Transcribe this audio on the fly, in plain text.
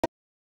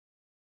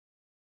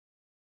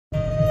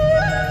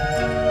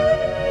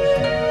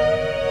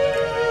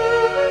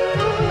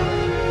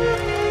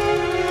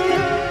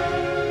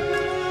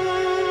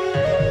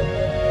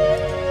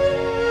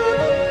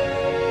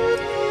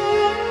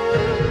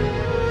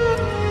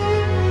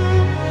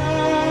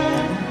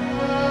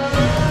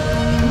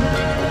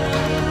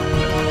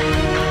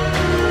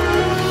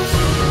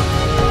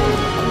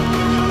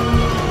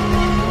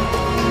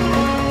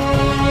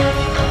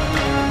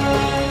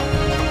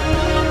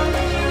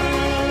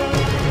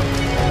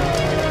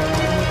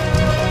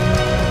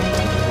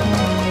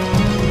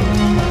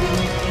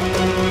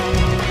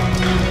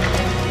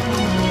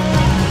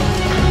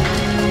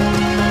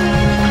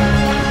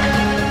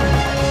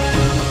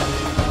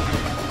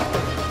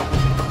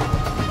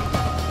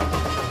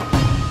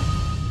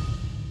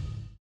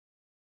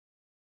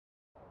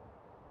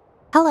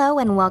Hello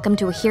and welcome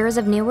to Heroes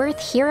of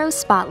Newerth Hero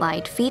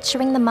Spotlight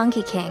featuring the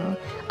Monkey King,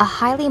 a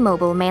highly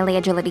mobile melee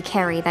agility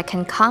carry that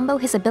can combo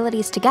his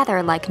abilities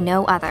together like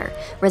no other,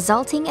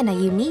 resulting in a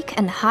unique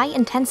and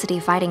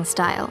high-intensity fighting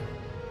style.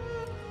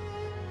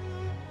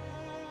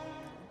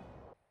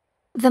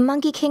 The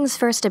Monkey King's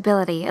first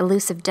ability,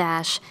 Illusive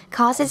Dash,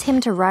 causes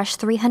him to rush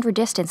 300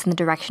 distance in the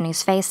direction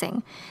he's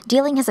facing,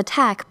 dealing his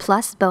attack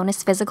plus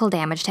bonus physical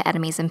damage to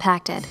enemies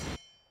impacted.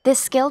 This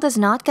skill does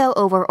not go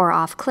over or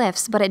off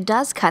cliffs, but it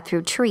does cut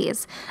through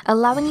trees,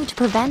 allowing you to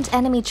prevent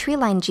enemy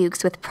treeline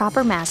jukes with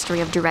proper mastery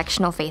of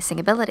directional facing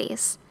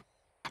abilities.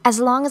 As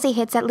long as he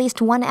hits at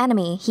least one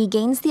enemy, he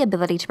gains the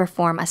ability to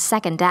perform a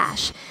second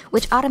dash,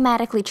 which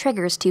automatically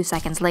triggers 2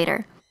 seconds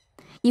later.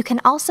 You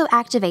can also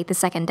activate the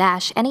second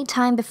dash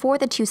anytime before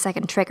the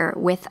 2-second trigger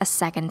with a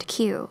second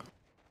Q.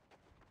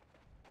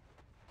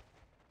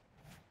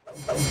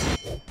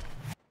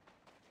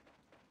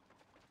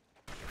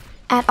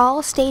 At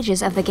all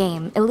stages of the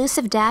game,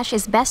 Illusive Dash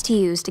is best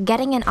used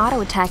getting an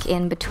auto attack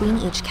in between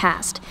each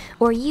cast,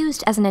 or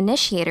used as an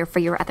initiator for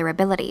your other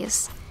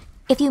abilities.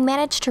 If you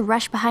manage to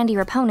rush behind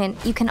your opponent,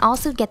 you can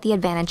also get the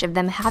advantage of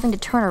them having to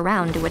turn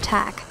around to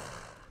attack.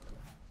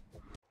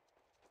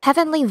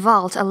 Heavenly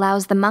Vault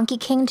allows the Monkey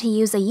King to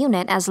use a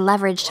unit as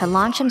leverage to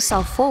launch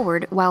himself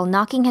forward while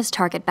knocking his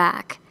target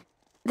back.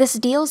 This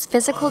deals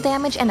physical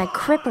damage and a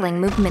crippling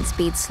movement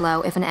speed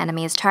slow if an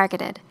enemy is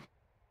targeted.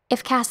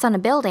 If cast on a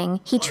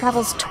building, he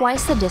travels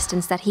twice the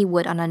distance that he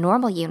would on a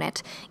normal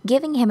unit,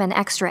 giving him an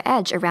extra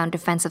edge around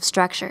defensive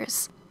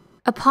structures.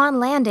 Upon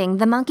landing,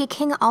 the Monkey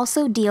King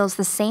also deals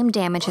the same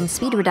damage and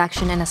speed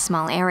reduction in a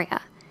small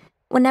area.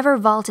 Whenever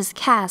Vault is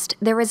cast,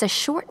 there is a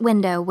short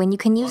window when you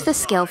can use the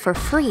skill for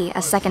free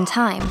a second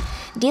time,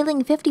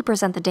 dealing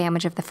 50% the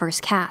damage of the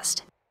first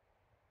cast.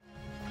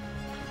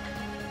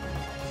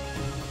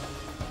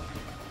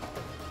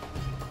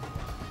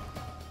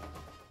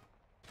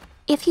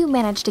 If you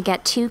manage to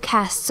get 2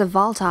 casts of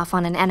Vault off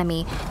on an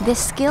enemy, this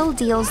skill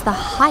deals the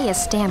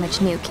highest damage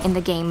nuke in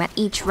the game at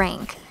each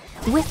rank,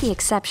 with the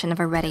exception of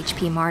a red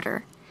HP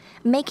Martyr,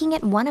 making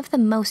it one of the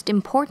most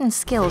important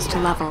skills to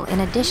level in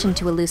addition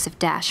to Illusive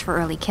Dash for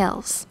early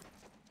kills.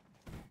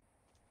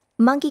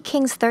 Monkey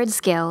King's third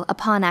skill,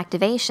 upon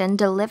activation,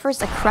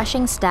 delivers a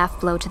crushing staff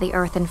blow to the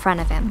earth in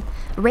front of him,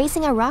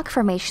 raising a rock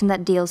formation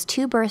that deals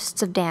 2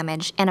 bursts of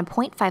damage and a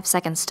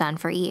 0.5-second stun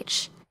for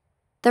each.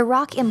 The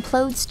rock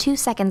implodes 2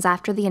 seconds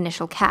after the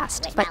initial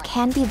cast, but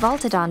can be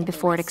vaulted on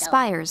before it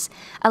expires,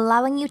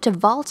 allowing you to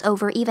vault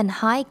over even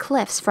high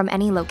cliffs from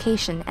any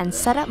location and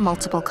set up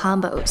multiple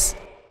combos.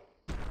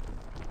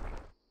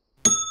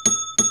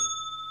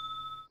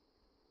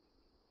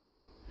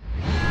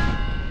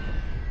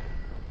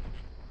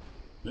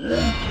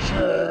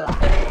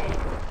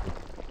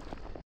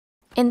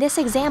 In this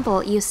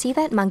example, you see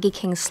that Monkey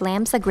King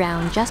slams the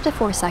ground just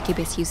before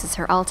Succubus uses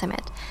her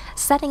ultimate,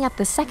 setting up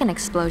the second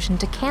explosion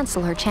to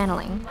cancel her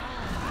channeling.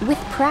 With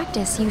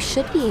practice, you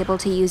should be able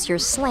to use your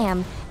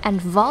slam and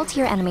vault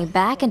your enemy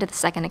back into the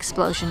second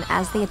explosion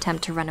as they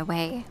attempt to run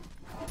away.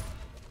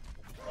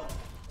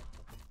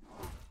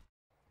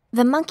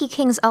 The Monkey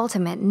King's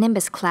ultimate,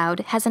 Nimbus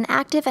Cloud, has an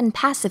active and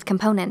passive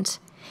component.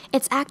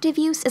 Its active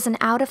use is an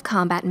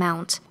out-of-combat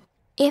mount.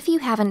 If you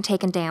haven't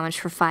taken damage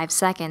for 5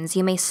 seconds,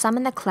 you may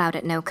summon the cloud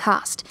at no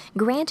cost,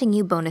 granting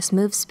you bonus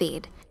move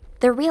speed.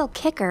 The real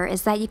kicker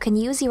is that you can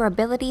use your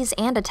abilities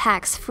and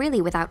attacks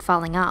freely without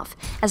falling off,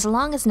 as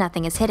long as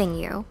nothing is hitting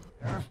you.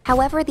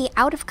 However, the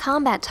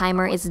out-of-combat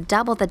timer is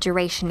double the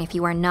duration if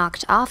you are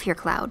knocked off your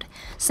cloud,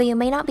 so you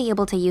may not be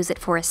able to use it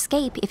for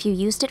escape if you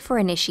used it for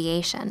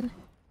initiation.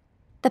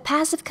 The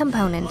passive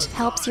component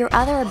helps your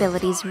other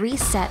abilities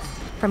reset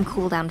from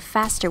cooldown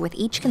faster with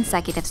each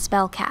consecutive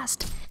spell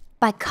cast.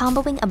 By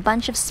comboing a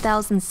bunch of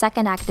spells and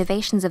second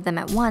activations of them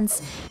at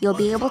once, you'll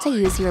be able to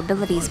use your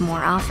abilities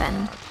more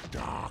often.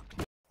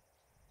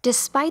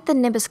 Despite the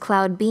Nimbus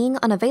Cloud being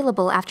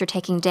unavailable after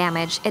taking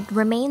damage, it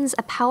remains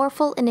a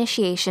powerful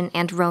initiation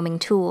and roaming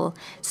tool,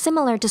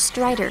 similar to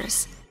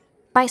Striders.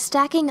 By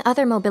stacking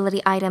other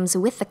mobility items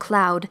with the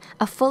Cloud,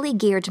 a fully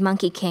geared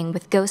Monkey King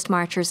with Ghost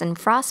Marchers and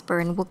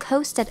Frostburn will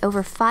coast at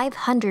over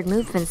 500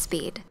 movement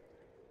speed.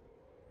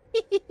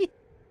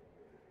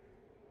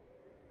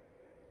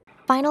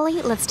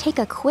 Finally, let's take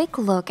a quick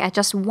look at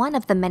just one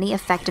of the many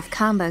effective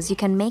combos you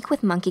can make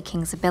with Monkey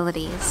King's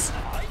abilities.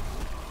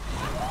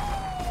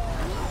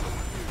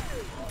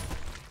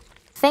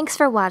 Thanks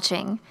for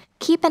watching.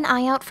 Keep an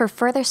eye out for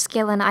further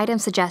skill and item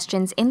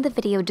suggestions in the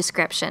video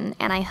description,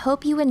 and I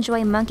hope you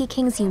enjoy Monkey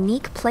King's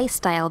unique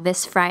playstyle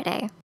this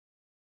Friday.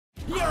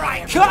 Here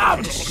I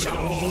come!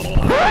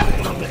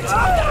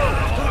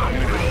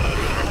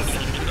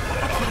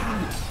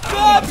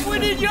 God, we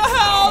need your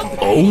help!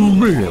 Oh,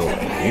 really?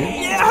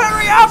 Yeah,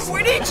 hurry up,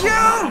 we need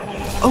you!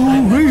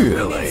 Oh,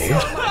 really?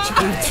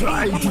 You're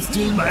trying to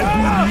steal my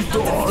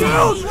burrito!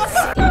 Dude, what's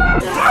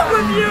wrong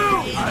with you?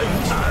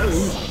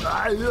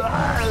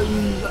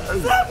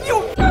 Stop, you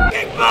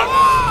f***ing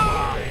bum!